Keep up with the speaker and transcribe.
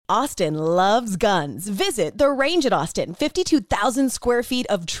Austin loves guns. Visit The Range at Austin. 52,000 square feet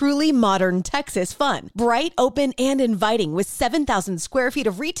of truly modern Texas fun. Bright, open, and inviting with 7,000 square feet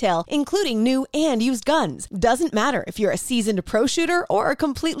of retail, including new and used guns. Doesn't matter if you're a seasoned pro shooter or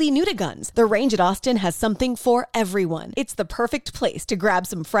completely new to guns. The Range at Austin has something for everyone. It's the perfect place to grab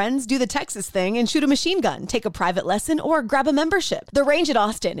some friends, do the Texas thing, and shoot a machine gun, take a private lesson, or grab a membership. The Range at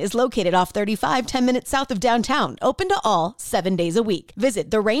Austin is located off 35, 10 minutes south of downtown, open to all 7 days a week. Visit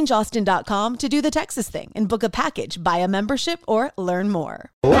therangeaustin.com to do the Texas thing and book a package, buy a membership, or learn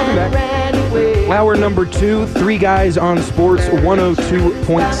more. Welcome back. Hour number 2, 3 Guys on Sports,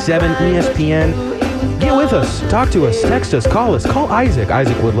 102.7 ESPN. Get with us, talk to us, text us, call us. Call Isaac.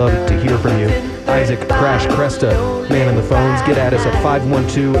 Isaac would love to hear from you. Isaac Crash Cresta, man in the phones. Get at us at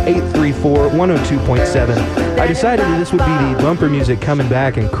 512-834-102.7. I decided that this would be the bumper music coming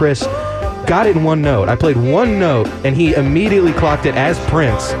back, and Chris got it in one note. I played one note, and he immediately clocked it as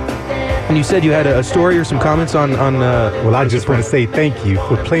Prince. And you said you had a story or some comments on well, I just want to say thank you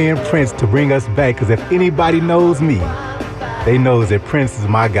for playing Prince to bring us back, because if anybody knows me, they know that Prince is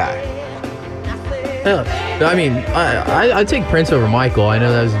my guy. I mean, I'd take Prince over Michael. I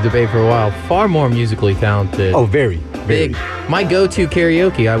know that was a debate for a while. Far more musically talented. Oh, very, very. Big. My go-to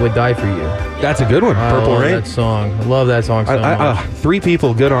karaoke, I Would Die For You. That's a good one. Purple Rain. I love that song. I love that song so much. 3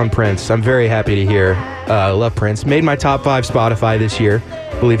 people good on Prince. I'm very happy to hear. Love Prince. Made my top 5 Spotify this year.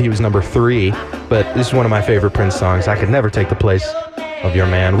 I believe he was number 3. But this is one of my favorite Prince songs. I could never take the place of your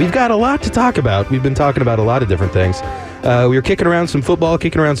man. We've got a lot to talk about. We've been talking about a lot of different things. We were kicking around some football,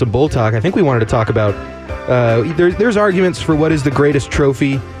 kicking around some Bull Talk. I think we wanted to talk about, there's arguments for what is the greatest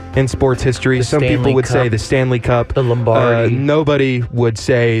trophy in sports history. Some people would say the Stanley Cup. The Lombardi. Nobody would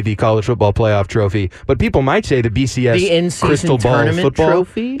say the College Football Playoff Trophy, but people might say the BCS the in-season Crystal Ball tournament Football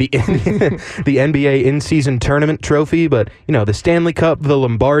trophy? the NBA in-season tournament trophy, but you know, the Stanley Cup, the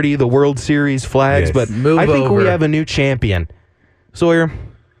Lombardi, the World Series flags. Yes. But I think we have a new champion. Sawyer,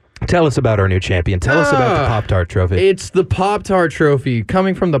 tell us about our new champion. Tell us about the Pop-Tart Trophy. It's the Pop-Tart Trophy,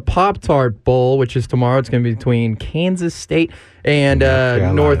 coming from the Pop-Tart Bowl, which is tomorrow. It's going to be between Kansas State and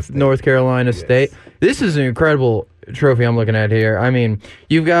North Carolina State. This is an incredible trophy I'm looking at here. I mean,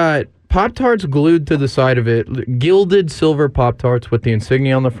 you've got Pop-Tarts glued to the side of it, gilded silver Pop-Tarts with the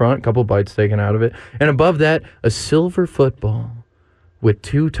insignia on the front, a couple bites taken out of it, and above that, a silver football with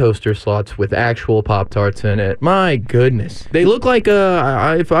 2 toaster slots with actual Pop-Tarts in it. My goodness. They look like,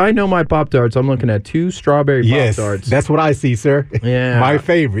 if I know my Pop-Tarts, I'm looking at 2 strawberry Pop-Tarts. Yes, that's what I see, sir. Yeah. My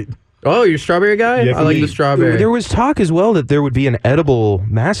favorite. Oh, you're a strawberry guy? Yes, I like indeed. the strawberry. There was talk as well that there would be an edible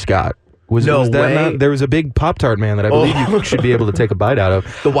mascot. Was that way. not? There was a big Pop-Tart man that I believe you should be able to take a bite out of.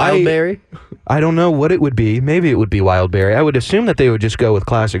 The Wildberry? I don't know what it would be. Maybe it would be Wildberry. I would assume that they would just go with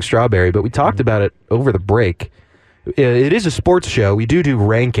classic strawberry, but we talked about it over the break. It is a sports show. We do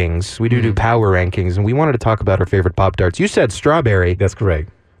rankings. We do power rankings, and we wanted to talk about our favorite Pop-Tarts. You said strawberry. That's correct.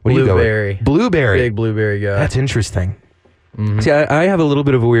 What do you go Blueberry. with? Blueberry. Big blueberry guy. That's interesting. See, I have a little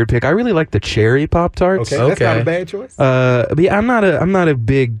bit of a weird pick. I really like the cherry Pop-Tarts. Okay, that's not a bad choice. But yeah, I'm not a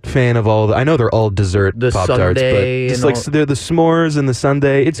big fan of all. I know they're all dessert The Pop-Tarts, sundae but just and like they're the s'mores and the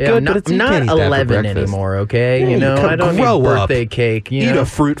sundae. It's good, but it's I'm you not can't eat that for 11 breakfast. anymore, okay? Yeah, You know, I don't need grow up. birthday cake. You Eat know? a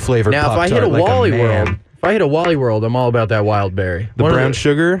fruit flavored Now, Pop-Tart if I hit a like Wally man. World, I'm all about that Wildberry. The brown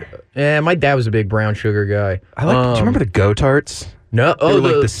sugar. Yeah, my dad was a big brown sugar guy. I like. Do you remember the Go-Tarts? No, They were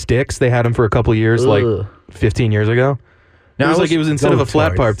like the sticks. They had them for a couple years, like 15 years ago. Now, it was instead of a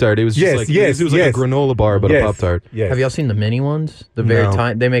flat Pop-Tart, it was just like it was like a granola bar, but a Pop-Tart. Yes. Have y'all seen the mini ones? The very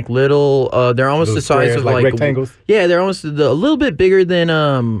tiny. They make little. They're almost Little the size squares, of like rectangles? Yeah, they're almost a little bit bigger than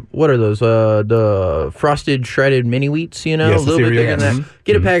what are those? The frosted shredded mini wheats. You know, Yes, a little the bit cereal, bigger than that.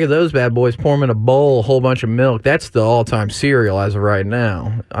 Get a pack of those bad boys. Pour them in a bowl. A whole bunch of milk. That's the all-time cereal as of right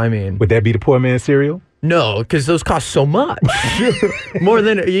now. I mean, Would that be the poor man's cereal? no, because those cost so much. More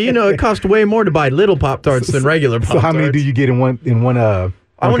than it costs way more to buy little Pop-Tarts than regular Pop-Tarts. So how many do you get in one I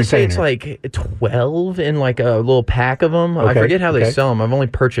want to say it's container? like 12 in like a little pack of them. I Okay, forget how they okay. sell them. I've only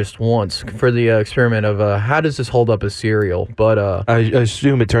purchased once for the experiment of how does this hold up as cereal. But I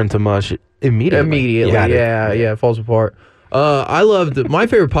assume it turned to mush immediately. yeah, it falls apart. I loved my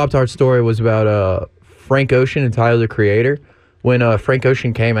favorite Pop-Tart story was about Frank Ocean and Tyler the Creator. When Frank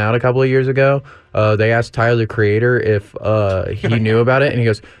Ocean came out a couple of years ago, they asked Tyler the Creator if he knew about it, and he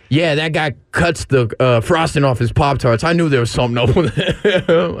goes, "Yeah, that guy cuts the frosting off his Pop-Tarts. I knew there was something up with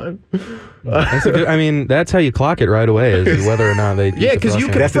it." That's a good, I mean, that's how you clock it right away, is whether or not they. Yeah, because you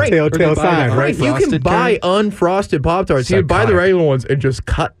can. That's a telltale sign, right? You can buy unfrosted Pop-Tarts. You can buy the regular ones and just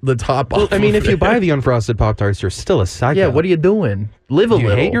cut the top off. I mean, if you it. buy the unfrosted Pop-Tarts, you're still a psycho. Yeah, what are you doing? Live a Do you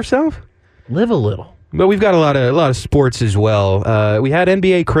little. hate yourself? Live a little. But we've got a lot of sports as well. We had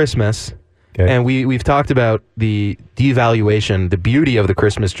NBA Christmas. Okay. And we've talked about the devaluation, the beauty of the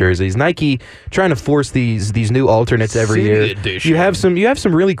Christmas jerseys. Nike trying to force these new alternates every year. Edition. You have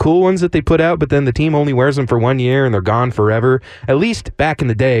some really cool ones that they put out, but then the team only wears them for 1 year and they're gone forever. At least back in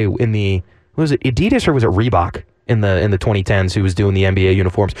the day, was it Adidas or was it Reebok in the 2010s who was doing the NBA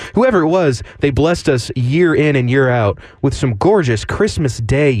uniforms? Whoever it was, they blessed us year in and year out with some gorgeous Christmas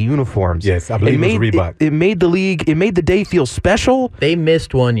Day uniforms. Yes, I believe it was Reebok. It made the day feel special. They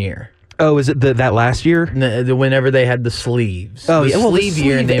missed 1 year. Oh, is it that last year? Whenever they had the sleeves. Oh, the yeah. sleeve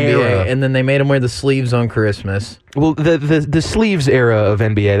year in the NBA, and then they made them wear the sleeves on Christmas. Well, the sleeves era of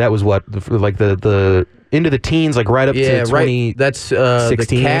NBA, that was what, like the into the teens, like right up to 2016. Right. That's the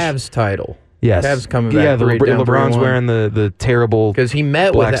Cavs title. Yes, Cavs coming back. Yeah, LeBron's wearing the terrible because he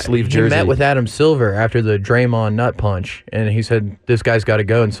met black with sleeve jersey. He met with Adam Silver after the Draymond nut punch, and he said this guy's got to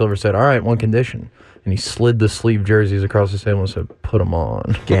go. And Silver said, "All right, one condition." And he slid the sleeve jerseys across the table and said, "Put them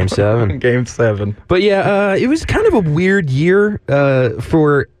on." Game 7. Game 7. But yeah, it was kind of a weird year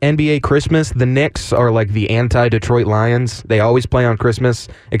for NBA Christmas. The Knicks are like the anti-Detroit Lions. They always play on Christmas,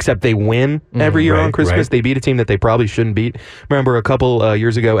 except they win every year on Christmas. Right. They beat a team that they probably shouldn't beat. Remember a couple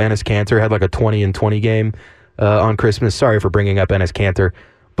years ago, Enes Kanter had like a 20-20 game on Christmas. Sorry for bringing up Enes Kanter.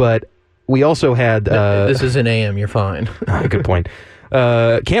 But we also had... this is an AM. You're fine. Good point.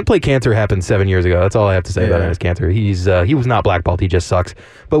 Can't play Kanter happened 7 years ago. That's all I have to say about Enes Kanter. He was not blackballed. He just sucks.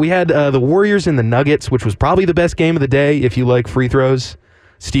 But we had the Warriors and the Nuggets, which was probably the best game of the day if you like free throws.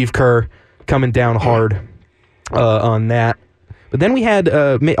 Steve Kerr coming down hard on that. But then we had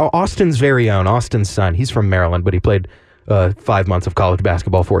Austin's very own, Austin's son. He's from Maryland, but he played 5 months of college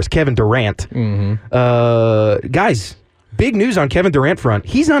basketball for us. Kevin Durant. Guys, big news on Kevin Durant front.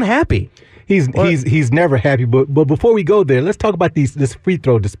 He's unhappy. He's never happy, but before we go there, let's talk about this free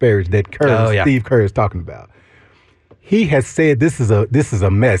throw disparage that Steve Kerr is talking about. He has said this is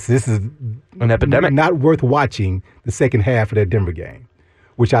a mess. This is an epidemic. Not worth watching the second half of that Denver game,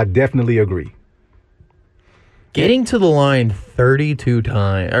 which I definitely agree. Getting to the line 32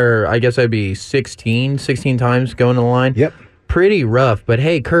 times, or I guess that'd be 16 times going to the line. Yep. Pretty rough, but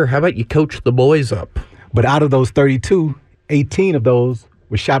hey, Kerr, how about you coach the boys up? But out of those 32, 18 of those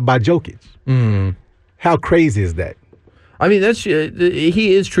were shot by Jokic. How crazy is that? I mean,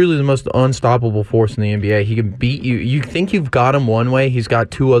 he is truly the most unstoppable force in the NBA. He can beat you. You think you've got him one way, he's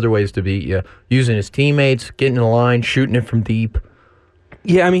got two other ways to beat you. Using his teammates, getting in the line, shooting it from deep.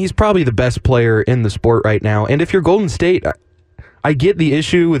 Yeah, I mean, he's probably the best player in the sport right now. And if you're Golden State, I get the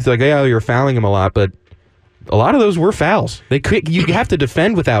issue with, like, yeah, you're fouling him a lot, but a lot of those were fouls. You have to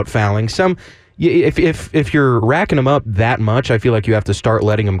defend without fouling. If you're racking them up that much, I feel like you have to start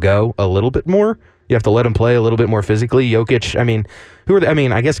letting them go a little bit more. You have to let them play a little bit more physically. Jokic, I mean,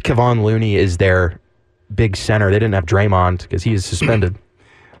 I guess Kevon Looney is their big center. They didn't have Draymond because he is suspended.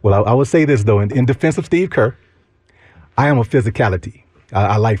 Well, I would say this, though. In defense of Steve Kerr, I am a physicality.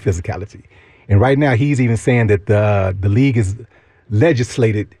 I like physicality. And right now, he's even saying that the league has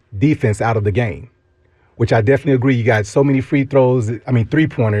legislated defense out of the game, which I definitely agree. You got so many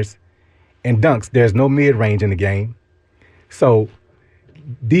three-pointers and dunks. There's no mid-range in the game. So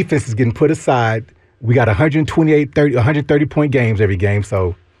defense is getting put aside. We got 130-point games every game.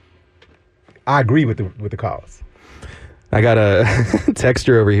 So I agree with the cause. I got a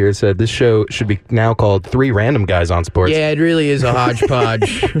texter over here that said this show should be now called Three Random Guys on Sports. Yeah, it really is a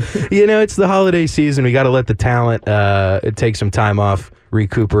hodgepodge. It's the holiday season. We got to let the talent take some time off,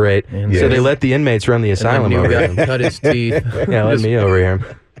 recuperate. So they let the inmates run the asylum over here. Cut his teeth. Yeah, let me over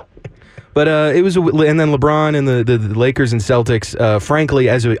here. But it was, and then LeBron and the Lakers and Celtics. Frankly,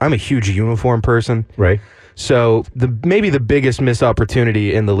 I'm a huge uniform person, right? So maybe the biggest missed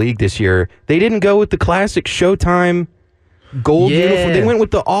opportunity in the league this year, they didn't go with the classic Showtime gold uniform. They went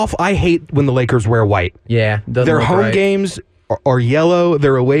with the off. I hate when the Lakers wear white. Yeah, their home games are yellow.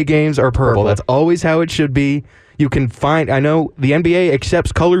 Their away games are purple. That's always how it should be. You can find, I know the NBA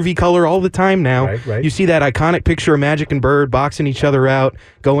accepts color v color all the time now. Right. You see that iconic picture of Magic and Bird boxing each other out,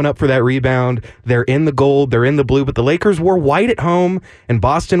 going up for that rebound. They're in the gold, they're in the blue, but the Lakers wore white at home and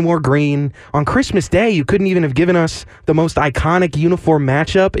Boston wore green. On Christmas Day, you couldn't even have given us the most iconic uniform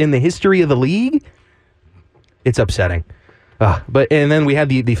matchup in the history of the league. It's upsetting. And then we had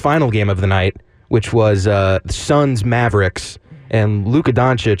the final game of the night, which was Suns Mavericks, and Luka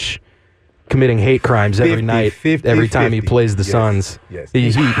Doncic committing hate crimes every night, every time he plays the Suns. Yes.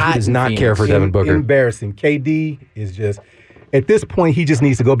 He does not care for Devin Booker. Embarrassing. KD is just, at this point, he just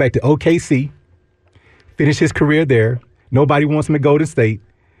needs to go back to OKC, finish his career there. Nobody wants him at Golden State.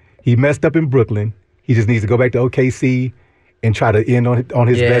 He messed up in Brooklyn. He just needs to go back to OKC and try to end on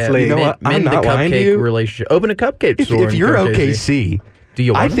his best leg. You know what? I'm not lying to you. Relationship. Open a cupcake store. If you're OKC, do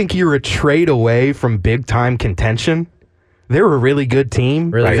you? I think you're a trade away from big time contention. They're a really good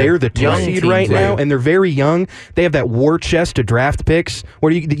team. Really They're good. the Young 2 seed team, right too. now, and they're very young. They have that war chest to draft picks.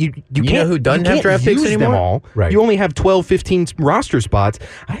 Where you know can't, who doesn't you have can't draft picks use them anymore? all. Right. You only have 12, 15 roster spots.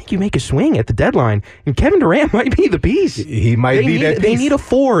 I think you make a swing at the deadline, and Kevin Durant might be the piece. He might be that piece. They need a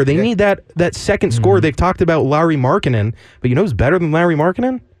 4. They need that second score. They've talked about Larry Markkinen, but you know who's better than Larry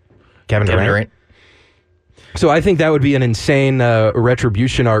Markkinen? Kevin Durant. So I think that would be an insane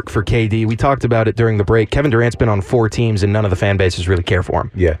retribution arc for KD. We talked about it during the break. Kevin Durant's been on 4 teams, and none of the fan bases really care for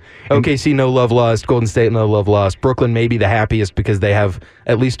him. Yeah. OKC, no love lost. Golden State, no love lost. Brooklyn may be the happiest because they have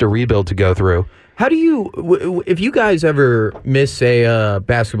at least a rebuild to go through. How do you, if you guys ever miss a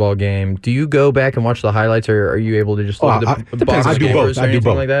basketball game, do you go back and watch the highlights, or are you able to just look at the box I do scores both. or I do anything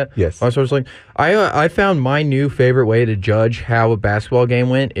both. like that? Yes. I found my new favorite way to judge how a basketball game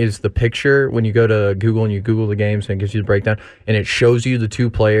went is the picture when you go to Google and you Google the games and it gives you the breakdown and it shows you the 2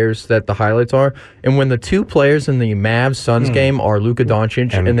 players that the highlights are. And when the 2 players in the Mavs-Suns game are Luka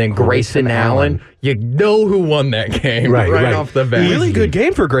Doncic and then Grayson Allen, you know who won that game right off the bat. Really good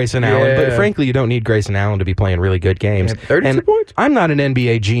game for Grayson Allen, but frankly, you don't need Grayson Allen to be playing really good games. 32 points? I'm not an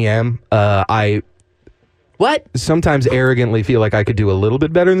NBA GM. I sometimes arrogantly feel like I could do a little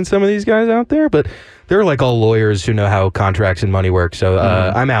bit better than some of these guys out there, but they're like all lawyers who know how contracts and money work. So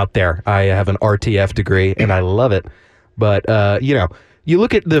I'm out there. I have an RTF degree, and I love it. But, you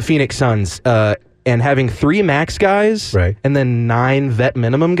look at the Phoenix Suns and having 3 max guys and then 9 vet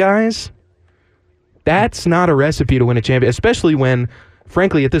minimum guys, that's not a recipe to win a champion, especially when,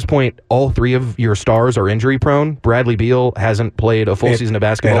 frankly, at this point, all 3 of your stars are injury prone. Bradley Beal hasn't played a full season of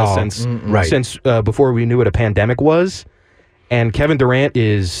basketball since before we knew what a pandemic was. And Kevin Durant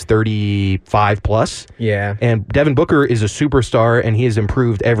is 35 plus. Yeah. And Devin Booker is a superstar, and he has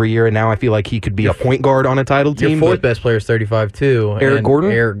improved every year. And now I feel like he could be a point guard on a title team. Your 4th best player is 35 too. Eric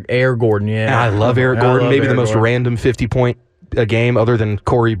Gordon? Eric Gordon, yeah. And I love Eric Gordon. Maybe the most random 50-point a game other than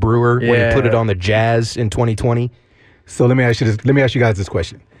Corey Brewer when he put it on the Jazz in 2020. So let me ask you guys this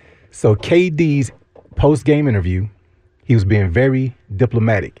question. So KD's post-game interview, he was being very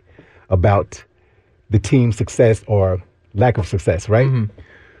diplomatic about the team's success or lack of success, right?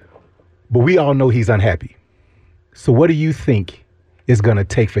 But we all know he's unhappy. So what do you think it's going to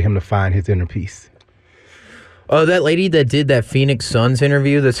take for him to find his inner peace? Oh, that lady that did that Phoenix Suns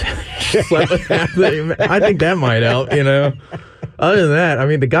interview that's slept with half the, I think that might help, you know. Other than that, I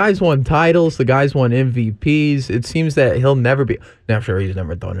mean, the guy's won titles, the guy's won MVPs. It seems that he'll never be. Now, I'm sure he's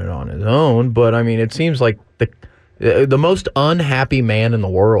never done it on his own, but I mean, it seems like the most unhappy man in the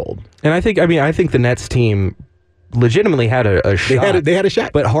world. And I think the Nets team legitimately had a shot. They had a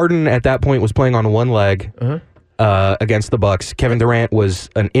shot. But Harden at that point was playing on one leg against the Bucks. Kevin Durant was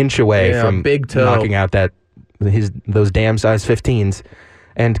an inch away from big toe. knocking out those damn size 15s.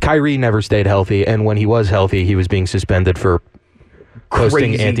 And Kyrie never stayed healthy. And when he was healthy, he was being suspended for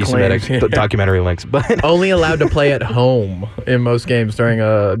posting Crazy anti-Semitic claims. documentary links. But only allowed to play at home in most games during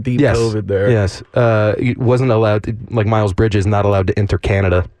a deep COVID there. Yes. He wasn't allowed to, like Miles Bridges, not allowed to enter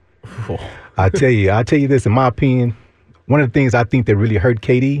Canada. I'll tell you this, in my opinion, one of the things I think that really hurt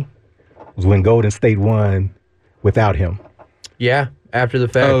KD was when Golden State won without him. Yeah, after the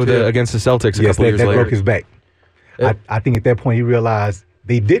fact. Against the Celtics a couple years that later. broke his back. I think at that point he realized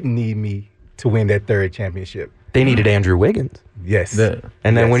they didn't need me to win that 3rd championship. They needed Andrew Wiggins. Yes.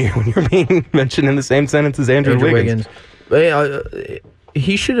 And then when you're being mentioned in the same sentence as Andrew Wiggins.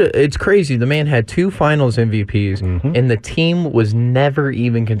 He should have. It's crazy. The man had 2 finals MVPs, and the team was never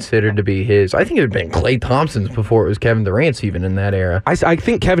even considered to be his. I think it had been Klay Thompson's before it was Kevin Durant's even in that era. I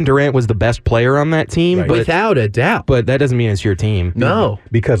think Kevin Durant was the best player on that team. Right. But, without a doubt. But that doesn't mean it's your team. No.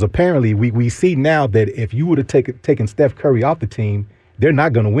 Because apparently we see now that if you would have taken Steph Curry off the team, they're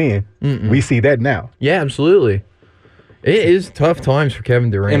not going to win. We see that now. Yeah, absolutely. It is tough times for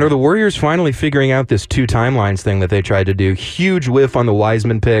Kevin Durant. And are the Warriors finally figuring out this 2 timelines thing that they tried to do? Huge whiff on the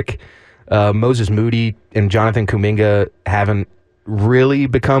Wiseman pick. Moses Moody and Jonathan Kuminga haven't really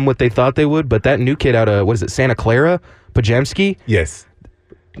become what they thought they would. But that new kid out of, Santa Clara, Pajemski? Yes.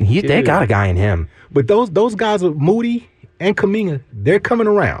 They got a guy in him. But those guys, Moody and Kuminga, they're coming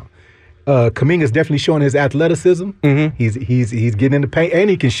around. Kuminga's definitely showing his athleticism. He's getting in the paint and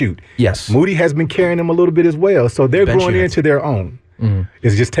he can shoot. Yes. Moody has been carrying him a little bit as well. So they're growing into their own.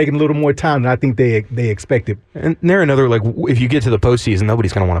 It's just taking a little more time than I think they expected. And they're another, if you get to the postseason,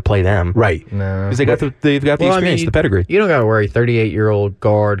 nobody's going to want to play them. Right. No. Because they've got the experience, the pedigree. You don't got to worry. 38-year-old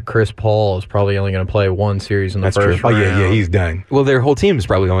guard Chris Paul is probably only going to play 1 series in the first true. round. Oh, yeah, he's done. Well, their whole team is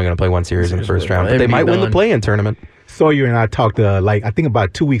probably only going to play 1 series in the first round. But they might win the play-in tournament. Sawyer and I talked, I think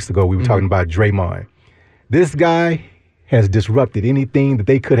about 2 weeks ago, we were talking about Draymond. This guy has disrupted anything that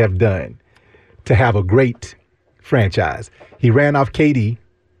they could have done to have a great franchise. He ran off KD.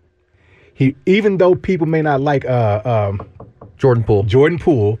 Even though people may not like Jordan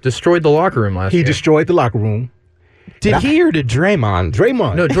Poole destroyed the locker room last year. He destroyed the locker room. Did he or did Draymond?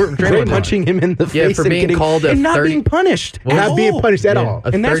 Draymond. No, Draymond punching him in the face for being called and not being punished. Not being punished at all.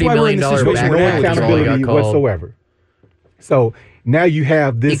 And that's why we're in the situation no accountability whatsoever. So now you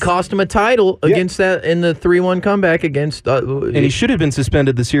have this. He cost him a title against that in the 3-1 comeback against. And he should have been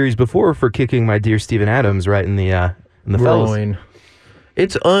suspended the series before for kicking my dear Steven Adams right in the groin.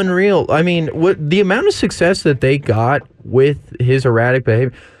 It's unreal. I mean, the amount of success that they got with his erratic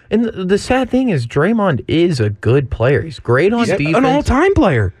behavior. And the sad thing is, Draymond is a good player. He's great on defense. An all-time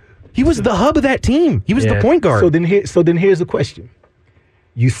player. He was the hub of that team. He was the point guard. So then here's the question: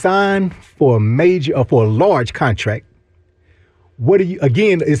 you sign for a large contract. What do you?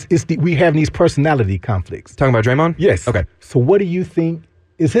 Again, we have these personality conflicts. Talking about Draymond? Yes. Okay. So what do you think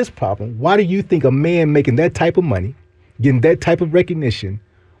is his problem? Why do you think a man making that type of money, getting that type of recognition,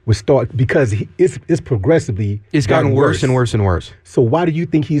 would start? Because it's progressively it's gotten worse and worse and worse. So why do you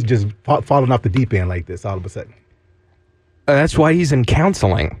think he's just falling off the deep end like this all of a sudden? That's why he's in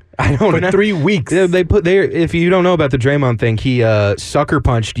counseling. I don't know. For 3 weeks. If you don't know about the Draymond thing, he sucker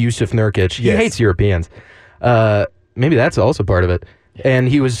punched Yusuf Nurkic. He hates Europeans. Maybe that's also part of it. And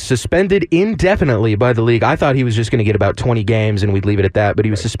he was suspended indefinitely by the league. I thought he was just going to get about 20 games and we'd leave it at that. But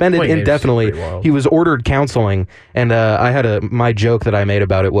he was suspended indefinitely. He was ordered counseling. And I had my joke that I made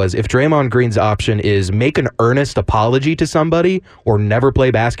about it was, if Draymond Green's option is make an earnest apology to somebody or never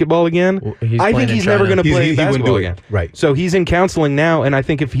play basketball again, I think he's never going to play basketball again. Right. So he's in counseling now. And I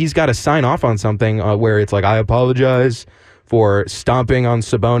think if he's got to sign off on something where it's like, I apologize for stomping on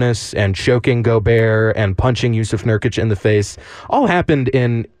Sabonis and choking Gobert and punching Yusuf Nurkic in the face. All happened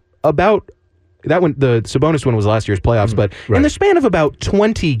in about that one. The Sabonis one was last year's playoffs, but in the span of about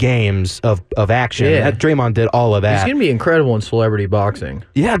 20 games of action, Draymond did all of that. He's going to be incredible in celebrity boxing.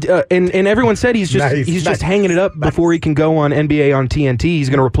 Yeah, and everyone said he's just hanging it up before he can go on NBA on TNT. He's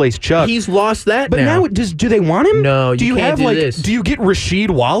going to replace Chuck. He's lost that but now do they want him? No, you can't do this. Do you get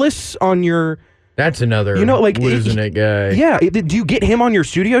Rasheed Wallace on your? That's another losing it guy. Yeah, do you get him on your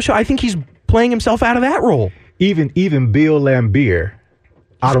studio show? I think he's playing himself out of that role. Even Bill Laimbeer,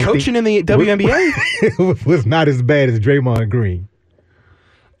 coaching in the WNBA, was not as bad as Draymond Green.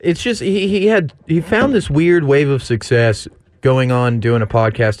 It's just he found this weird wave of success going on doing a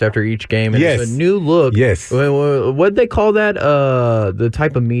podcast after each game. And it's a new look. Yes. What'd they call that? The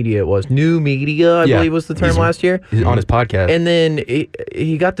type of media it was. New media, I believe was the term last year. He's on his podcast. And then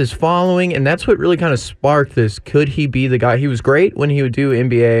he got this following, and that's what really kind of sparked this. Could he be the guy? He was great when he would do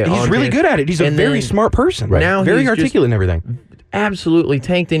NBA. He's really good at it. He's a very smart person. Right. Now very articulate and everything. Absolutely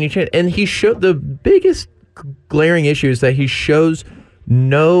tanked any chance. And he showed the biggest glaring issue is that he shows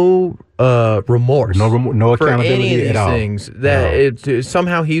no remorse, no accountability for any of these at all. things. That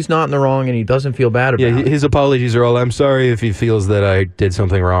somehow he's not in the wrong and he doesn't feel bad about it. His apologies are all, I'm sorry if he feels that I did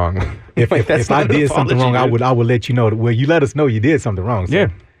something wrong. If I did something wrong, I would let you know. Well, you let us know you did something wrong. So. Yeah.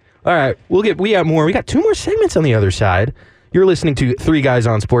 All right. We got more. We got 2 more segments on the other side. You're listening to 3 Guys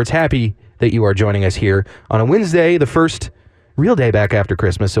on Sports. Happy that you are joining us here on a Wednesday, the first real day back after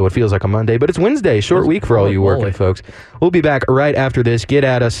Christmas, so it feels like a Monday, but it's Wednesday, short week for all you working folks. We'll be back right after this. Get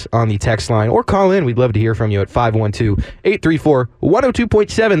at us on the text line or call in. We'd love to hear from you at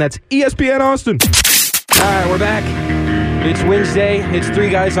 512-834-102.7. That's ESPN Austin. All right, we're back. It's Wednesday. It's 3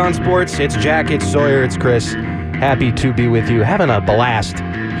 Guys on Sports. It's Jack, it's Sawyer, it's Chris. Happy to be with you. Having a blast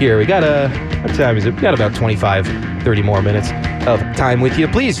here. We got what time is it? We got about 25, 30 more minutes of time with you.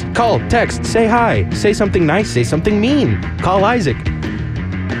 Please call, text, say hi, say something nice, say something mean. Call Isaac.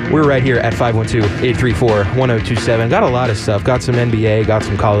 We're right here at 512-834-1027. Got a lot of stuff. Got some NBA, got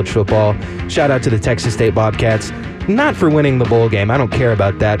some college football. Shout out to the Texas State Bobcats. Not for winning the bowl game. I don't care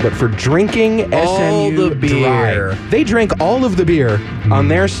about that. But for drinking all SMU the beer. dry. They drank all of the beer on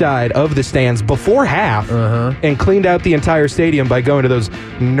their side of the stands before half and cleaned out the entire stadium by going to those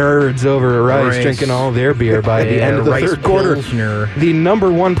nerds over at Rice drinking all their beer by the end of the third quarter. The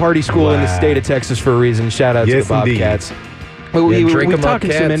 #1 party school in the state of Texas for a reason. Shout out to the Bobcats. We're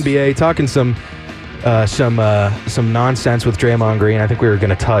talking some NBA, talking some nonsense with Draymond Green. I think we were going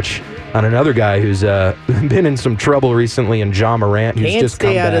to touch on another guy who's been in some trouble recently, and Ja Morant, who's just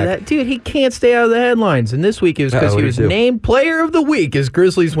come back. Of that. Dude, he can't stay out of the headlines. And this week it was because he was named Player of the Week as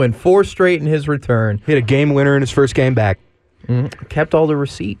Grizzlies win 4 straight in his return. Hit a game winner in his first game back. Kept all the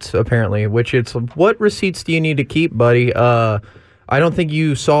receipts, apparently, which it's, what receipts do you need to keep, buddy? I don't think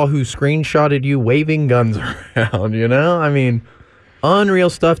you saw who screenshotted you waving guns around, you know? I mean, unreal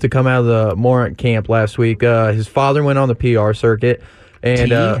stuff to come out of the Morant camp last week. His father went on the PR circuit.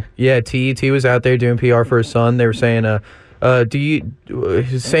 And, T was out there doing PR for his son. They were saying, saying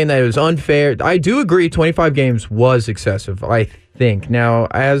that it was unfair. I do agree 25 games was excessive, I think. Now,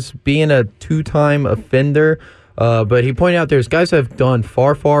 as being a two-time offender, but he pointed out there's guys that have done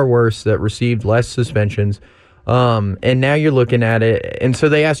far, far worse that received less suspensions. And now you're looking at it. And so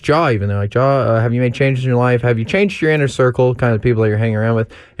they asked Ja even. They're like, Ja, have you made changes in your life? Have you changed your inner circle, kind of people that you're hanging around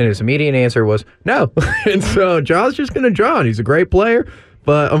with? And his immediate answer was no. And so Ja's just going to Ja. And he's a great player.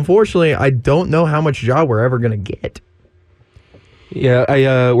 But unfortunately, I don't know how much Ja we're ever going to get.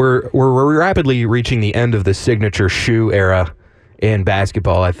 Yeah, we're rapidly reaching the end of the signature shoe era in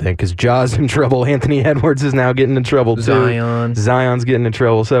basketball, I think, because Ja's in trouble. Anthony Edwards is now getting in trouble, too. Zion's getting in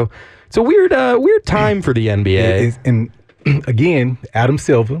trouble. So it's a weird time for the NBA. And again, Adam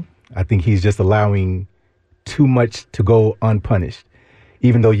Silver, I think he's just allowing too much to go unpunished.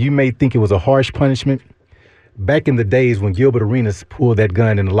 Even though you may think it was a harsh punishment, back in the days when Gilbert Arenas pulled that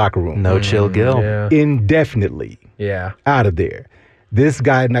gun in the locker room. No chill Gil. Yeah. Indefinitely. Yeah. Out of there. This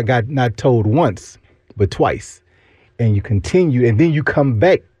guy got not told once, but twice. And you continue, and then you come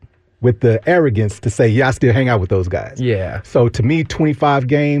back with the arrogance to say, yeah, I still hang out with those guys. Yeah. So to me, 25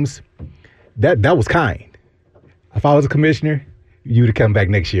 games, that was kind. If I was a commissioner, you'd have come back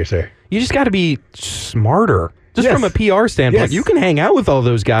next year, sir. You just got to be smarter. Just from a PR standpoint. Yes. You can hang out with all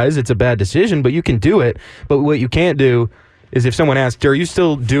those guys. It's a bad decision, but you can do it. But what you can't do is if someone asks, are you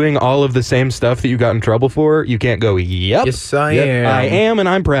still doing all of the same stuff that you got in trouble for? You can't go, yep. Yes, I am. I am, and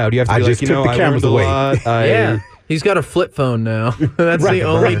I'm proud. You have to be just took the cameras away. Yeah. He's got a flip phone now. That's the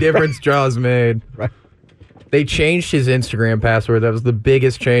only difference Ja's made. Right. They changed his Instagram password. That was the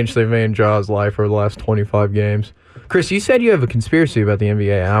biggest change they've made in Ja's life over the last 25 games. Chris, you said you have a conspiracy about the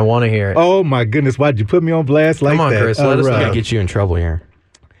NBA, and I want to hear it. Oh, my goodness. Why'd you put me on blast like that? Come on, Chris. Let us know. I'm going to get you in trouble here.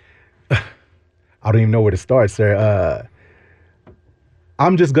 I don't even know where to start, sir.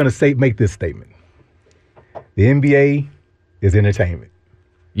 I'm just going to make this statement. The NBA is entertainment.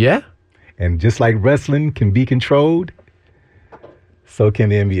 Yeah? And just like wrestling can be controlled, so can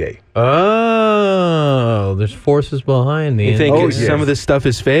the NBA. Oh, there's forces behind the You think yes. some of this stuff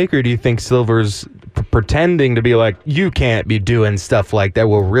is fake, or do you think Silver's pretending to be like, you can't be doing stuff like that?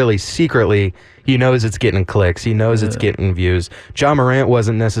 Well, really, secretly, he knows it's getting clicks. He knows it's getting views. Ja Morant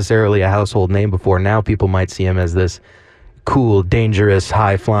wasn't necessarily a household name before. Now people might see him as this cool, dangerous,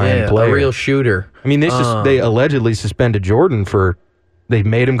 high-flying player. A real shooter. I mean, they allegedly suspended Jordan for... They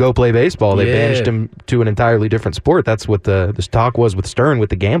made him go play baseball. They banished him to an entirely different sport. That's what this talk was with Stern with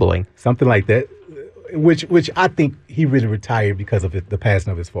the gambling. Something like that, which I think he really retired because of the passing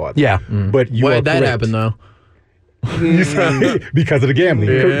of his father. Yeah. But Why did that happen, though? Because of the gambling.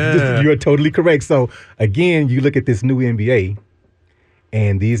 Yeah. You are totally correct. So, again, you look at this new NBA,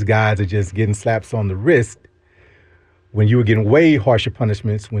 and these guys are just getting slaps on the wrist when you were getting way harsher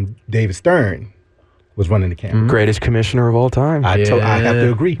punishments when David Stern was running the camp. Greatest commissioner of all time. I have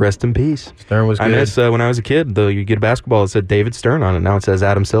to agree. Rest in peace. Stern was good. I miss when I was a kid, though, you get a basketball, it said David Stern on it. Now it says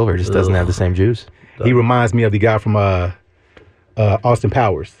Adam Silver. It just doesn't have the same juice. He reminds me of the guy from Austin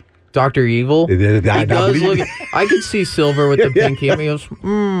Powers. Dr. Evil? He does look. I could see Silver with the pinky. He goes,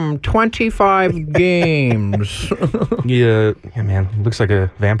 25 games. Yeah, man. Looks like a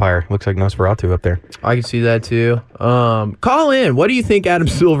vampire. Looks like Nosferatu up there. I can see that too. Call in. What do you think Adam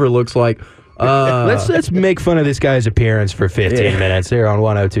Silver looks like? Let's make fun of this guy's appearance for 15 minutes here on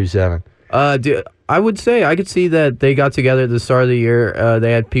 102.7. I would say I could see that they got together at the start of the year.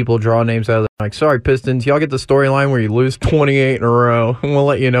 They had people draw names out of like, sorry, Pistons, y'all get the storyline where you lose 28 in a row, and we'll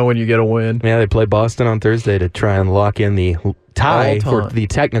let you know when you get a win. Yeah, they play Boston on Thursday to try and lock in the tie for the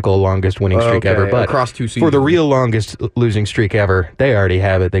technical longest winning streak ever. But across 2 seasons. For the real longest losing streak ever, they already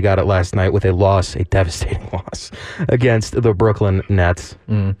have it. They got it last night with a devastating loss against the Brooklyn Nets.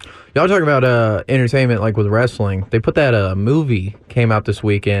 Y'all talking about entertainment like with wrestling. They put that movie came out this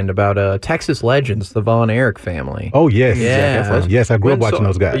weekend about Texas Legends, the Von Erich family. Oh, yes. Yeah. Yes, I grew up watching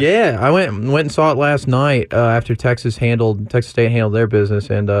those guys. Yeah, I went and saw it last night after Texas State handled their business.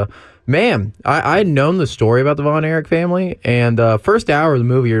 And, man, I had known the story about the Von Erich family. And first hour of the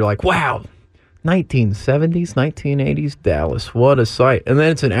movie, you're like, wow, 1970s, 1980s Dallas. What a sight. And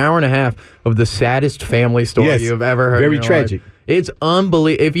then it's an hour and a half of the saddest family story you've ever heard. Very tragic. Life. It's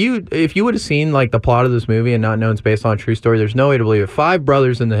unbelievable. If you would have seen like the plot of this movie and not known it's based on a true story, there's no way to believe it. 5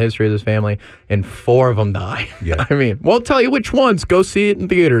 brothers in the history of this family, and 4 of them die. Yeah. I mean, won't tell you which ones. Go see it in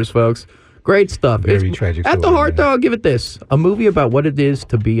theaters, folks. Great stuff. Very tragic. At the heart, though, I'll give it this: a movie about what it is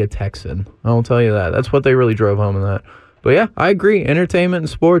to be a Texan. I'll tell you that. That's what they really drove home in that. But yeah, I agree. Entertainment and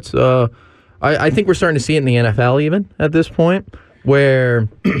sports. I think we're starting to see it in the NFL even at this point, where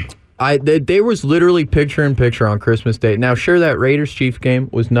they was literally picture-in-picture on Christmas Day. Now, sure, that Raiders-Chiefs game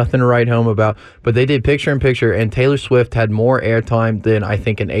was nothing to write home about, but they did picture-in-picture, and Taylor Swift had more airtime than, I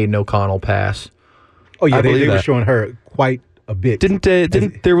think, an Aiden O'Connell pass. Oh, yeah, they were showing her quite a bit.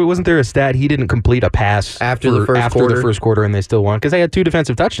 Wasn't there a stat he didn't complete a pass after the first quarter, and they still won because they had 2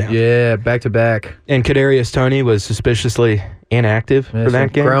 defensive touchdowns. Yeah, back to back. And Kadarius Toney was suspiciously inactive for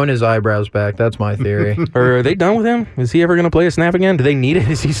that game. Growing his eyebrows back. That's my theory. Or are they done with him? Is he ever going to play a snap again? Do they need it?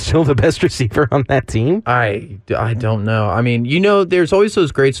 Is he still the best receiver on that team? I don't know. I mean, there's always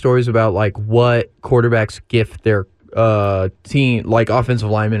those great stories about like what quarterbacks gift their team, like offensive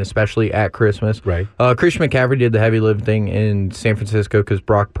linemen, especially at Christmas. Right. Christian McCaffrey did the heavy lifting in San Francisco because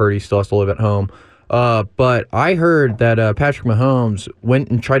Brock Purdy still has to live at home. But I heard that Patrick Mahomes went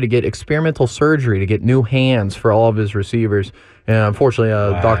and tried to get experimental surgery to get new hands for all of his receivers. And unfortunately,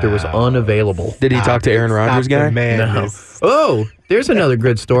 the doctor was unavailable. Did he talk to Aaron Rodgers guy? No. Oh, there's another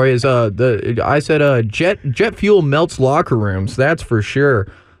good story. I said jet fuel melts locker rooms. That's for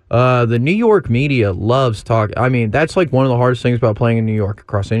sure. The New York media loves talk. I mean, that's like one of the hardest things about playing in New York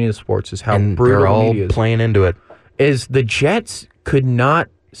across any of the sports is how brutal they're all media is. Playing into it. Is the Jets could not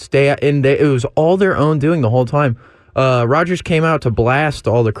stay, and it was all their own doing the whole time. Rodgers came out to blast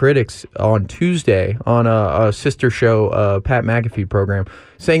all the critics on Tuesday on a sister show, Pat McAfee program,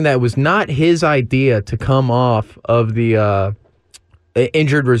 saying that it was not his idea to come off of the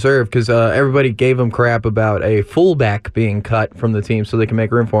injured reserve because everybody gave him crap about a fullback being cut from the team so they can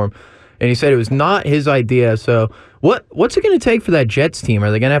make room for him. And he said it was not his idea. So what's it going to take for that Jets team? Are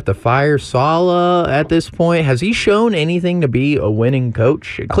they going to have to fire Saleh at this point? Has he shown anything to be a winning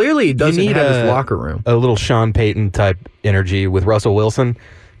coach? Clearly, he doesn't have his locker room. A little Sean Payton type energy with Russell Wilson.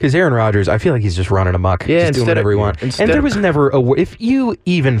 Because Aaron Rodgers, I feel like he's just running amok. Yeah, just doing whatever he wants. And there was never if you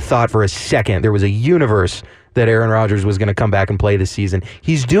even thought for a second there was a universe that Aaron Rodgers was going to come back and play this season.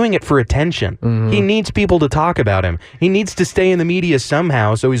 He's doing it for attention. Mm-hmm. He needs people to talk about him. He needs to stay in the media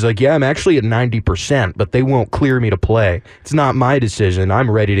somehow. So he's like, yeah, I'm actually at 90%, but they won't clear me to play. It's not my decision.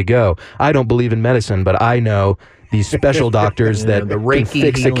 I'm ready to go. I don't believe in medicine, but I know these special doctors that can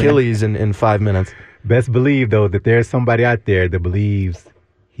fix Achilles in 5 minutes. Best believe, though, that there's somebody out there that believes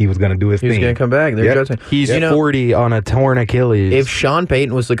he was going to do his thing. He's going to come back. He's 40 on a torn Achilles. If Sean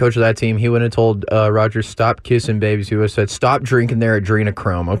Payton was the coach of that team, he would have told Rodgers, stop kissing babies. He would have said, stop drinking their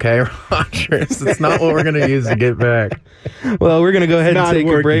adrenochrome, okay, Rodgers? It's not what we're going to use to get back. Well, we're going to go ahead and take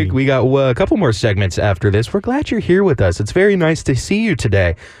a break. We got a couple more segments after this. We're glad you're here with us. It's very nice to see you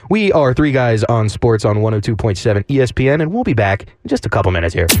today. We are Three Guys on Sports on 102.7 ESPN, and we'll be back in just a couple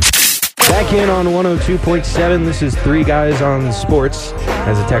minutes here. Back in on 102.7, this is Three Guys on Sports.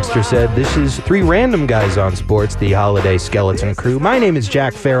 As a texter said, this is Three Random Guys on Sports, the holiday skeleton crew. My name is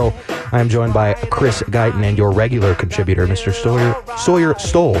Jack Farrell. I am joined by Chris Guyton and your regular contributor, Mr. Sawyer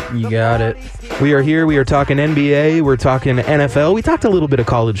Stoll. You got it. We are here. We are talking NBA. We're talking NFL. We talked a little bit of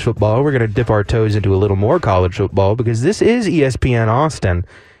college football. We're going to dip our toes into a little more college football because this is ESPN Austin.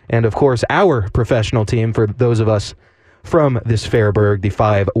 And, of course, our professional team for those of us from this Fairburg, the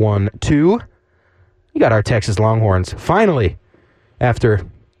 5-1-2. You got our Texas Longhorns. Finally, after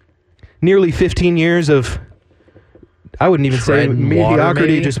nearly 15 years of, I wouldn't even say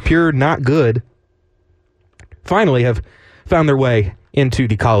mediocrity, just pure not good, finally have found their way into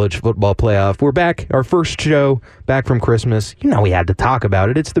the college football playoff. We're back, our first show back from Christmas. You know we had to talk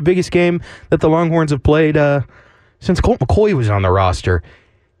about it. It's the biggest game that the Longhorns have played since Colt McCoy was on the roster.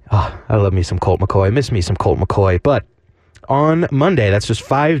 Oh, I love me some Colt McCoy. I miss me some Colt McCoy. But on Monday, that's just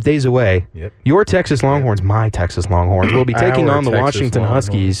 5 days away, your Texas Longhorns, my Texas Longhorns, will be taking on the Washington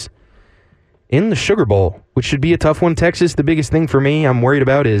Huskies in the Sugar Bowl, which should be a tough one. Texas, the biggest thing for me I'm worried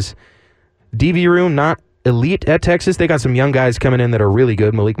about is DB room, not elite at Texas. They got some young guys coming in that are really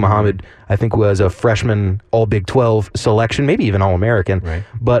good. Malik Muhammad, I think, was a freshman All-Big 12 selection, maybe even All-American. Right.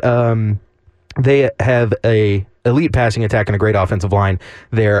 But they have a elite passing attack and a great offensive line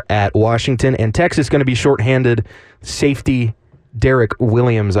there at Washington. And Texas going to be shorthanded. Safety Derek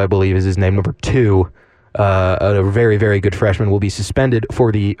Williams, I believe, is his name, number 2. A very, very good freshman will be suspended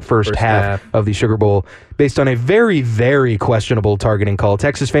for the first half of the Sugar Bowl based on a very, very questionable targeting call.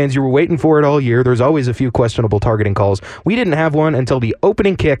 Texas fans, you were waiting for it all year. There's always a few questionable targeting calls. We didn't have one until the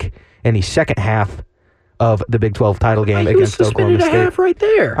opening kick in the second half of the Big 12 title game against Oklahoma State. Half right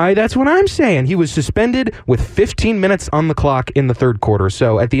there. That's what I'm saying. He was suspended with 15 minutes on the clock in the third quarter.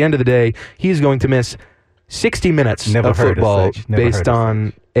 So at the end of the day, he's going to miss 60 minutes of football based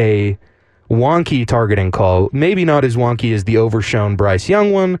on a wonky targeting call. Maybe not as wonky as the overshown Bryce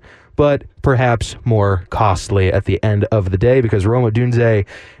Young one, but perhaps more costly at the end of the day because Rome Odunze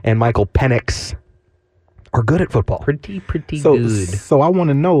and Michael Penix are good at football. Pretty good. So I want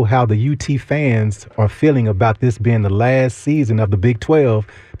to know how the UT fans are feeling about this being the last season of the Big 12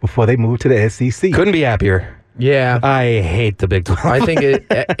 before they move to the SEC. Couldn't be happier. Yeah. I hate the Big 12. I think,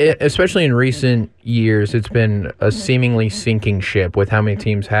 especially in recent years, it's been a seemingly sinking ship with how many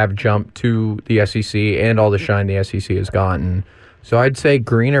teams have jumped to the SEC and all the shine the SEC has gotten. So I'd say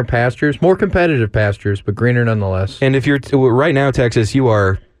greener pastures, more competitive pastures, but greener nonetheless. And if you're right now, Texas,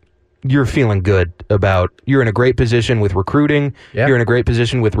 you're feeling good about. You're in a great position with recruiting. Yep. You're in a great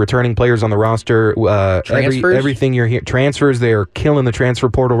position with returning players on the roster. Transfers? Everything you're here. Transfers, they're killing the transfer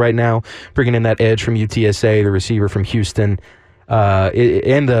portal right now, bringing in that edge from UTSA, the receiver from Houston,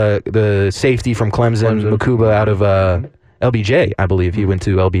 and the safety from Clemson. Makuba out of LBJ, I believe. He went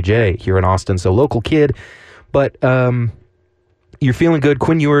to LBJ here in Austin, so local kid. But you're feeling good.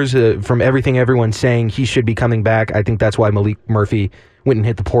 Quinn Ewers, from everything everyone's saying, he should be coming back. I think that's why Malik Murphy went and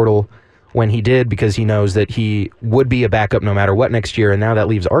hit the portal when he did, because he knows that he would be a backup no matter what next year. And now that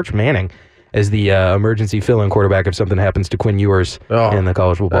leaves Arch Manning as the emergency fill-in quarterback if something happens to Quinn Ewers in the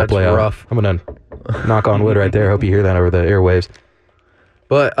college football playoff. Rough. I'm going to knock on wood right there. Hope you hear that over the airwaves.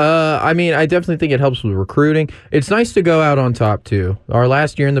 But, I definitely think it helps with recruiting. It's nice to go out on top, too. Our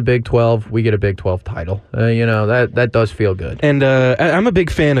last year in the Big 12, we get a Big 12 title. That does feel good. And I'm a big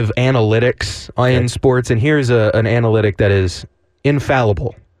fan of analytics in sports, and here's an analytic that is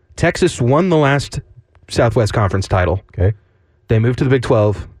infallible. Texas won the last Southwest Conference title. Okay. They moved to the Big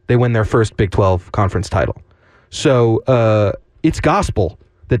 12. They win their first Big 12 conference title. So it's gospel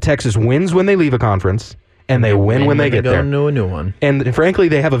that Texas wins when they leave a conference, and they win when they get there. Go a new one. And frankly,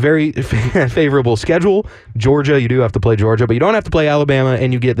 they have a very favorable schedule. Georgia, you do have to play Georgia, but you don't have to play Alabama,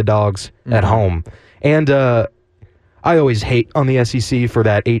 and you get the dogs at home. And I always hate on the SEC for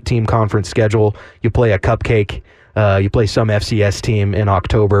that 8-team conference schedule. You play a cupcake. You play some FCS team in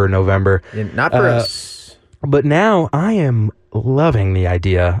October or November. Not for us. But now I am loving the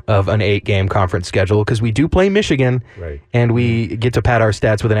idea of an 8-game conference schedule because we do play Michigan, and we get to pad our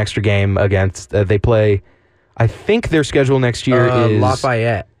stats with an extra game against. They play, I think their schedule next year is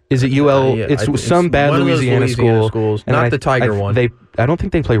Lafayette. Is it UL? It's some bad Louisiana school. Schools. Not the Tiger one. I don't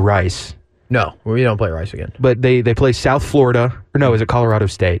think they play Rice. No, we don't play Rice again. But they play South Florida. Or no, is it Colorado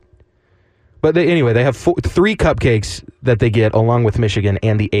State? But they have 3 cupcakes that they get along with Michigan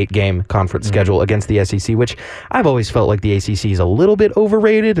and the 8-game conference schedule against the SEC, which I've always felt like the ACC is a little bit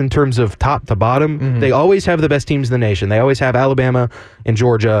overrated in terms of top to bottom. They always have the best teams in the nation. They always have Alabama and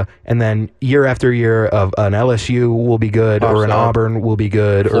Georgia, and then year after year of an LSU will be good, or an Auburn will be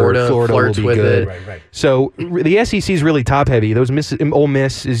good, Florida or Florida will be good. Right. So the SEC is really top heavy. Those Ole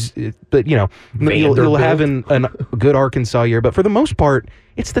Miss is, but you'll have a good Arkansas year, but for the most part,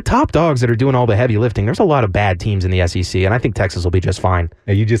 it's the top dogs that are doing all the heavy lifting. There's a lot of bad teams in the SEC, and I think Texas will be just fine.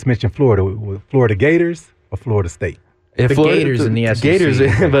 Now, you just mentioned Florida. Florida Gators or Florida State? Gators in the SEC. Gators,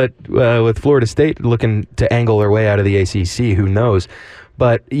 but with Florida State looking to angle their way out of the ACC, who knows?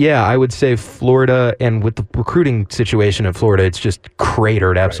 But, yeah, I would say Florida, and with the recruiting situation in Florida, it's just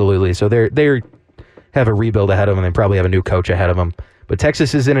cratered, absolutely. Right. So they have a rebuild ahead of them. They probably have a new coach ahead of them. But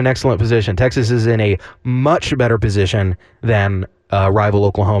Texas is in an excellent position. Texas is in a much better position than rival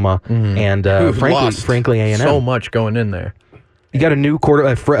Oklahoma and frankly A&M. So much going in there. You got a new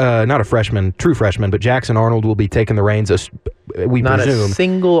not a freshman, true freshman, but Jackson Arnold will be taking the reins. We not presume. A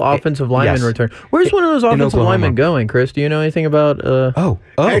single offensive lineman return. Where's one of those offensive linemen going, Chris? Do you know anything about?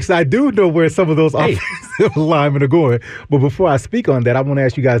 Actually, I do know where some of those offensive linemen are going. But before I speak on that, I want to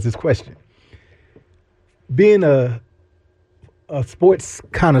ask you guys this question. Being a sports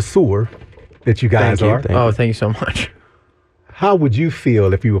connoisseur that you guys are. Thank you so much. How would you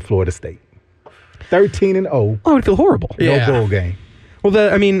feel if you were Florida State? 13-0. Oh, I would feel horrible. No bowl game. Well,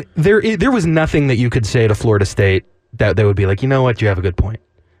 there was nothing that you could say to Florida State that they would be like, you know what, you have a good point.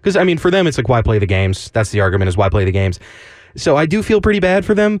 Because, for them, it's like, why play the games? That's the argument, is why play the games. So I do feel pretty bad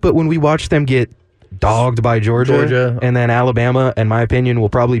for them, but when we watch them get dogged by Georgia, and then Alabama, in my opinion, will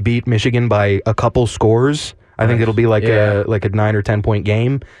probably beat Michigan by a couple scores. I think it'll be like a 9 or 10 point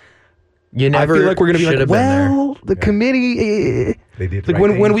game. I feel like we're going to be like, well, the committee. They did like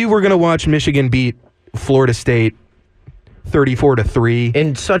when we were going to watch Michigan beat Florida State 34-3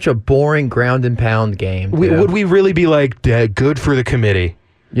 in such a boring ground and pound game. Would we really be like, good for the committee?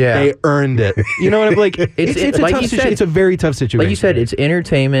 Yeah, they earned it. You know what I'm like? It's a tough situation. It's a very tough situation. Like you said, it's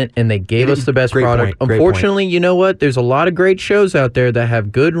entertainment, and they gave us the best product. Unfortunately, you know what? There's a lot of great shows out there that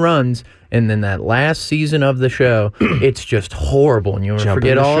have good runs, and then that last season of the show, it's just horrible, and you want to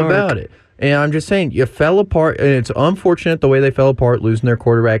forget all about it. And I'm just saying, you fell apart, and it's unfortunate the way they fell apart, losing their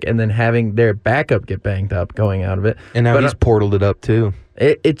quarterback, and then having their backup get banged up going out of it. And now he's portaled it up, too.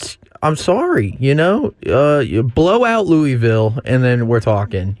 I'm sorry, you blow out Louisville, and then we're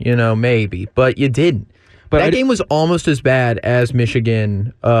talking, maybe. But you didn't. But that game was almost as bad as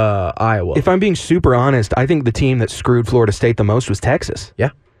Michigan, Iowa. If I'm being super honest, I think the team that screwed Florida State the most was Texas. Yeah.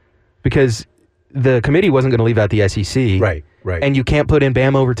 Because the committee wasn't going to leave out the SEC. Right. And you can't put in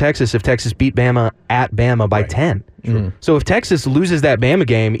Bama over Texas if Texas beat Bama at Bama by 10. Sure. So if Texas loses that Bama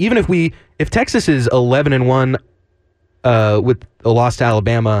game, even if Texas is 11-1 with a loss to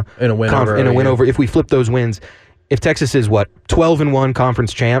Alabama in a win over, if we flip those wins, if Texas is 12-1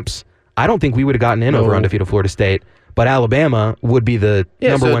 conference champs, I don't think we would have gotten in over undefeated Florida State. But Alabama would be the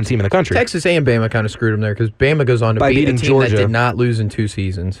number one team in the country. Texas and Bama kind of screwed them there because Bama goes on to beat a team Georgia. that did not lose in 2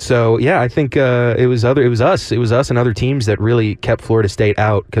 seasons. So yeah, I think it was us and other teams that really kept Florida State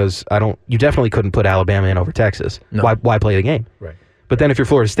out because you definitely couldn't put Alabama in over Texas. No. Why play the game? Right. But then if you're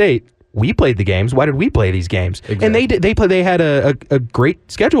Florida State, we played the games. Why did we play these games? Exactly. And they had a great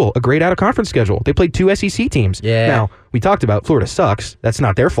schedule, a great out of conference schedule. They played 2 SEC teams. Yeah. Now we talked about Florida sucks. That's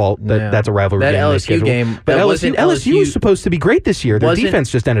not their fault. That's a rivalry that game. LSU game, but LSU was supposed to be great this year. Their defense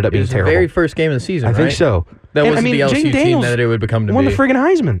just ended up being terrible. The very first game of the season. I think so. That wasn't the LSU Jayden team Daniels that it would become to won be. the friggin'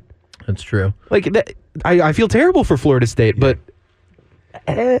 Heisman. That's true. I feel terrible for Florida State, but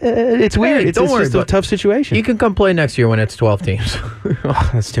it's weird. It's just a tough situation. You can come play next year when it's 12 teams.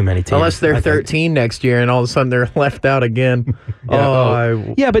 That's too many teams. Unless they're 13 next year and all of a sudden they're left out again.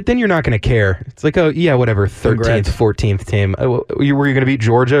 Yeah, but then you're not going to care. It's like, whatever, 13th, 14th team. Were you going to beat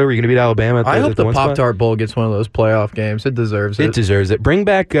Georgia? Were you going to beat Alabama? I hope the Pop-Tart Bowl gets one of those playoff games. It deserves it. It deserves it. Bring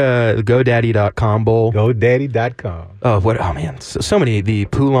back the GoDaddy.com Bowl. GoDaddy.com. Oh, man. So many. The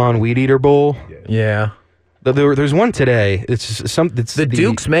Poulon Weed Eater Bowl. Yeah. There's one today. It's the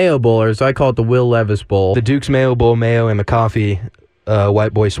Duke's Mayo Bowl, or as I call it, the Will Levis Bowl. The Duke's Mayo Bowl, Mayo and McCoffee,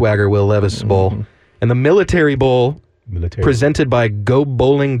 White Boy Swagger, Will Levis Bowl. And the Military Bowl, presented by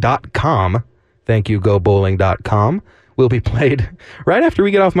GoBowling.com. Thank you, GoBowling.com. Will be played right after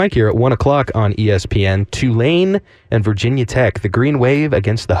we get off mic here at 1 o'clock on ESPN. Tulane and Virginia Tech, the Green Wave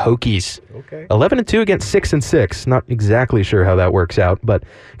against the Hokies. Okay. 11-2 against 6-6. Not exactly sure how that works out, but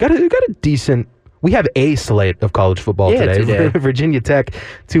got a decent. We have a slate of college football today. Virginia Tech,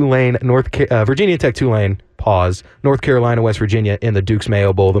 Tulane, Virginia Tech, Tulane, North Carolina, West Virginia in the Duke's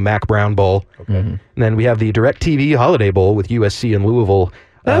Mayo Bowl, the Mac Brown Bowl. Okay. And then we have the DirecTV Holiday Bowl with USC and Louisville.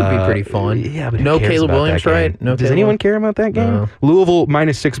 That would be pretty fun. Yeah, but no Caleb Williams, right? No. Does anyone care about that game? No. Louisville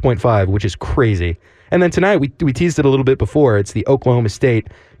minus 6.5, which is crazy. And then tonight, we teased it a little bit before. It's the Oklahoma State,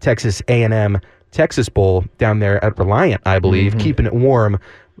 Texas A&M, Texas Bowl down there at Reliant, I believe, keeping it warm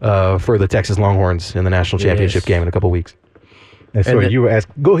for the Texas Longhorns in the national championship game in a couple weeks. Sorry, you were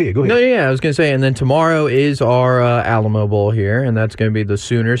asking. Go ahead. No, yeah, I was going to say, and then tomorrow is our Alamo Bowl here, and that's going to be the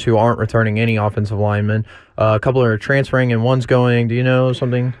Sooners, who aren't returning any offensive linemen. A couple are transferring, and one's going. Do you know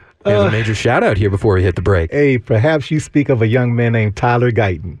something? There's a major shout out here before we hit the break. Hey, perhaps you speak of a young man named Tyler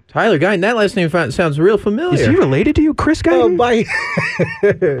Guyton. Tyler Guyton, that last name sounds real familiar. Is he related to you, Chris Guyton?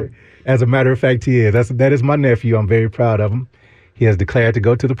 As a matter of fact, he is. That is my nephew. I'm very proud of him. He has declared to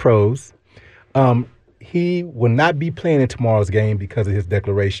go to the pros. He will not be playing in tomorrow's game because of his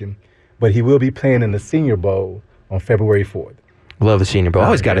declaration, but he will be playing in the Senior Bowl on February 4th. Love the Senior Bowl.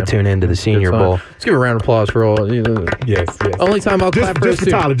 Always got to tune into the Senior Bowl. Let's give a round of applause for all. Yes. Only time I'll clap for a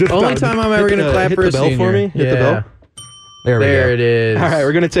senior. Only time I'm ever going to clap for a senior. Hit the bell for me. Hit the bell. There it is. All right,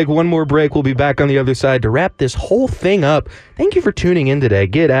 we're going to take one more break. We'll be back on the other side to wrap this whole thing up. Thank you for tuning in today.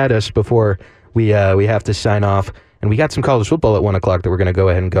 Get at us before we have to sign off. And we got some college football at 1 o'clock that we're going to go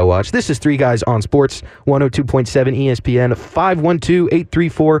ahead and go watch. This is Three Guys on Sports, 102.7 ESPN,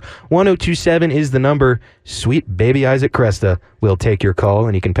 512-834-1027 is the number. Sweet baby Isaac Cresta will take your call,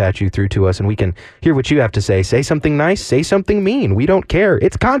 and he can patch you through to us, and we can hear what you have to say. Say something nice, say something mean. We don't care.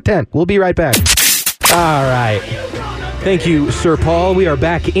 It's content. We'll be right back. All right. Thank you, Sir Paul. We are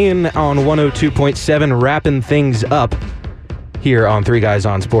back in on 102.7, wrapping things up here on Three Guys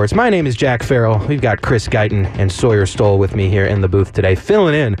on Sports. My name is Jack Farrell. We've got Chris Guyton and Sawyer Stoll with me here in the booth today,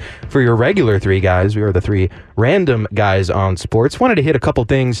 filling in for your regular three guys. We are the three random guys on sports. Wanted to hit a couple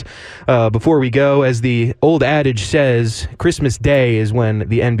things before we go. As the old adage says, Christmas Day is when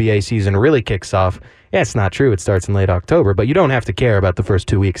the NBA season really kicks off. Yeah, it's not true. It starts in late October, but you don't have to care about the first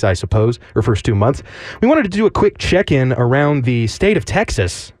 2 weeks, I suppose, or first 2 months. We wanted to do a quick check-in around the state of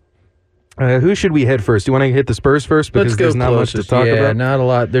Texas. Who should we hit first? Do you want to hit the Spurs first? Because there's not much to talk about. Yeah, not a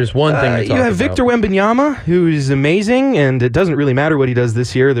lot. There's one thing to talk about. You have Victor Wembanyama, who's amazing, and it doesn't really matter what he does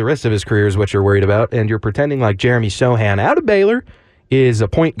this year. The rest of his career is what you're worried about, and you're pretending like Jeremy Sohan out of Baylor is a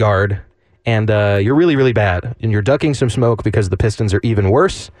point guard and you're really, really bad. And you're ducking some smoke because the Pistons are even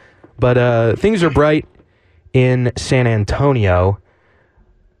worse. But things are bright in San Antonio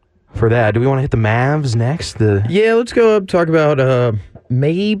for that. Do we want to hit the Mavs next? Yeah, let's go up talk about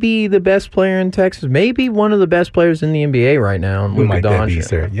maybe the best player in Texas, maybe one of the best players in the NBA right now, Luka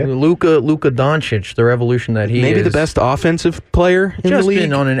Doncic. Yep. Luka Doncic, the revolution that he is. Maybe the best offensive player in the league. Just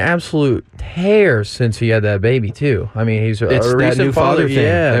been on an absolute tear since he had that baby, too. I mean, he's it's a that recent new father thing.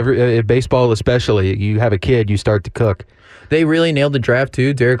 Yeah. Baseball especially, you have a kid, you start to cook. They really nailed the draft,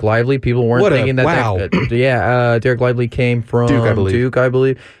 too. Derek Lively, people weren't thinking that. Wow. Derek Lively came from Duke, I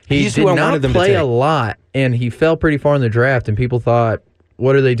believe. He did not play a lot, and he fell pretty far in the draft, and people thought,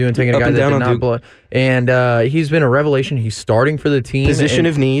 what are they doing taking a guy that did not play? And he's been a revelation. He's starting for the team. Position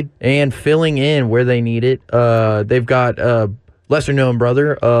of need. And filling in where they need it. They've got lesser-known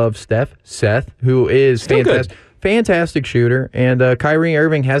brother of Steph, Seth, who is fantastic. Fantastic shooter, and Kyrie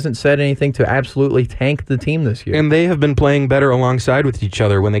Irving hasn't said anything to absolutely tank the team this year. And they have been playing better alongside with each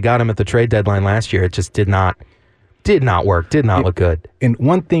other. When they got him at the trade deadline last year, it just did not work, did not look good. And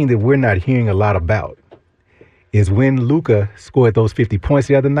one thing that we're not hearing a lot about is when Luka scored those 50 points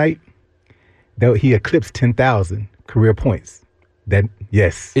the other night, that he eclipsed 10,000 career points.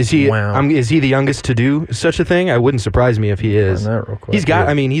 Is he the youngest to do such a thing? I wouldn't surprise me if he is. He's got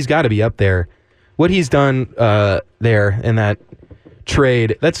to be up there. What he's done there in that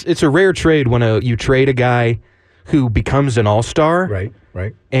trade, it's a rare trade when you trade a guy who becomes an all-star,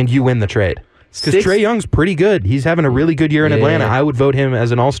 right, and you win the trade. Because Trae Young's pretty good. He's having a really good year in Atlanta. I would vote him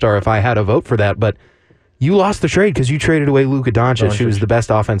as an all-star if I had a vote for that, but you lost the trade because you traded away Luka Doncic, who is the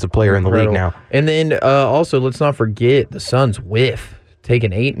best offensive player in the league now. And then also, let's not forget the Suns whiff.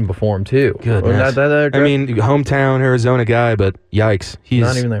 Taking Ayton before him, too. Goodness. Hometown Arizona guy, but yikes. He's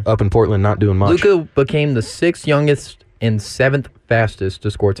not even there. Up in Portland, not doing much. Luka became the 6th youngest and 7th fastest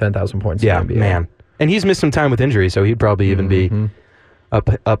to score 10,000 points in the NBA. Man. And he's missed some time with injury, so he'd probably even be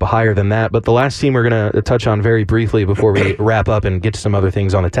up higher than that. But the last team we're going to touch on very briefly before we wrap up and get to some other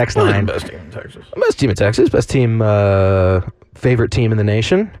things on the text line. Best team in Texas. Best team in Texas. Best team, favorite team in the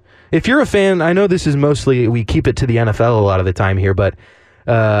nation. If you're a fan, I know this is mostly, we keep it to the NFL a lot of the time here, but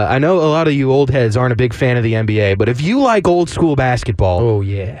I know a lot of you old heads aren't a big fan of the NBA, but if you like old school basketball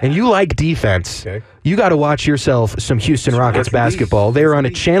and you like defense, you got to watch yourself some Houston Rockets basketball. They're on a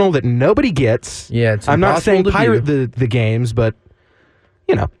channel that nobody gets. Yeah, it's I'm not saying pirate the games, but,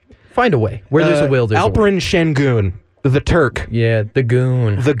 you know. Find a way. Where there's a will, there's Alperen Şengün, the Turk. Yeah, the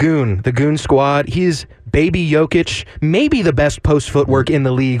Goon. The Goon squad. He's baby Jokic, maybe the best post footwork in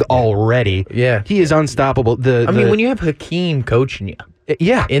the league already. Yeah. He is unstoppable. When you have Hakeem coaching you.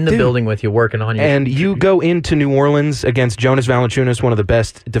 In the building with you, working on you. And you go into New Orleans against Jonas Valanciunas, one of the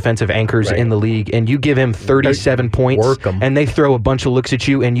best defensive anchors in the league, and you give him 37 points, and they throw a bunch of looks at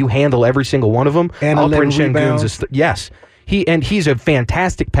you, and you handle every single one of them. And Alperen Şengün's yes. He's a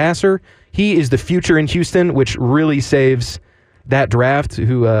fantastic passer. He is the future in Houston, which really saves that draft,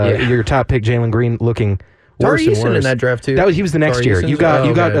 your top pick, Jalen Green, looking worse and worse. In that draft too. He was the next year. You got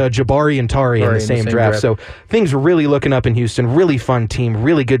Jabari and Tari in the same draft. So things are really looking up in Houston. Really fun team.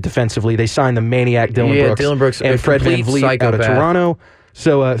 Really good defensively. They signed the maniac Dylan Brooks and Fred VanVleet out of Toronto.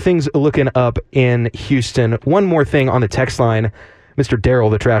 So things looking up in Houston. One more thing on the text line. Mr. Darrell,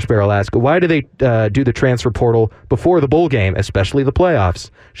 the Trash Barrel, asks, why do they do the transfer portal before the bowl game, especially the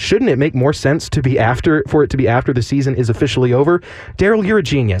playoffs? Shouldn't it make more sense for it to be after the season is officially over? Darrell, you're a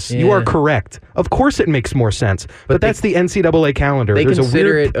genius. Yeah. You are correct. Of course it makes more sense. But that's the NCAA calendar. There's a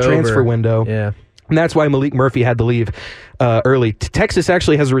weird transfer window. Yeah. And that's why Malik Murphy had to leave early. Texas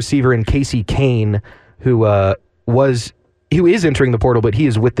actually has a receiver in Casey Kane who is entering the portal, but he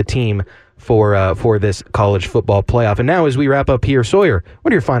is with the team for this college football playoff. And now as we wrap up here, Sawyer,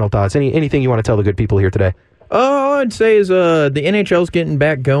 what are your final thoughts? Anything you want to tell the good people here today? All I'd say is the NHL's getting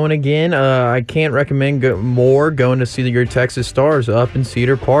back going again. I can't recommend going to see your Texas Stars up in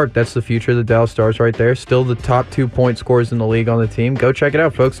Cedar Park. That's the future of the Dallas Stars right there. Still the top 2-point scorers in the league on the team. Go check it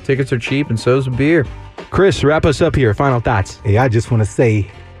out, folks. Tickets are cheap, and so's a beer. Chris, wrap us up here. Final thoughts. Hey, I just want to say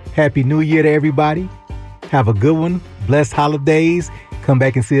Happy New Year to everybody. Have a good one. Blessed holidays. Come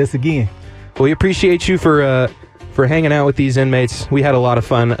back and see us again. Well, we appreciate you for hanging out with these inmates. We had a lot of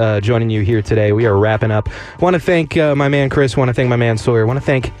fun joining you here today. We are wrapping up. Want to thank my man Chris. Want to thank my man Sawyer. Want to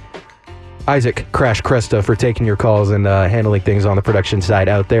thank Isaac Crash Cresta for taking your calls and handling things on the production side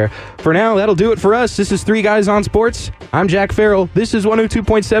out there. For now, that'll do it for us. This is 3 Guys on Sports. I'm Jack Farrell. This is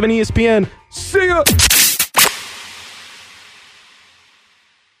 102.7 ESPN. See ya!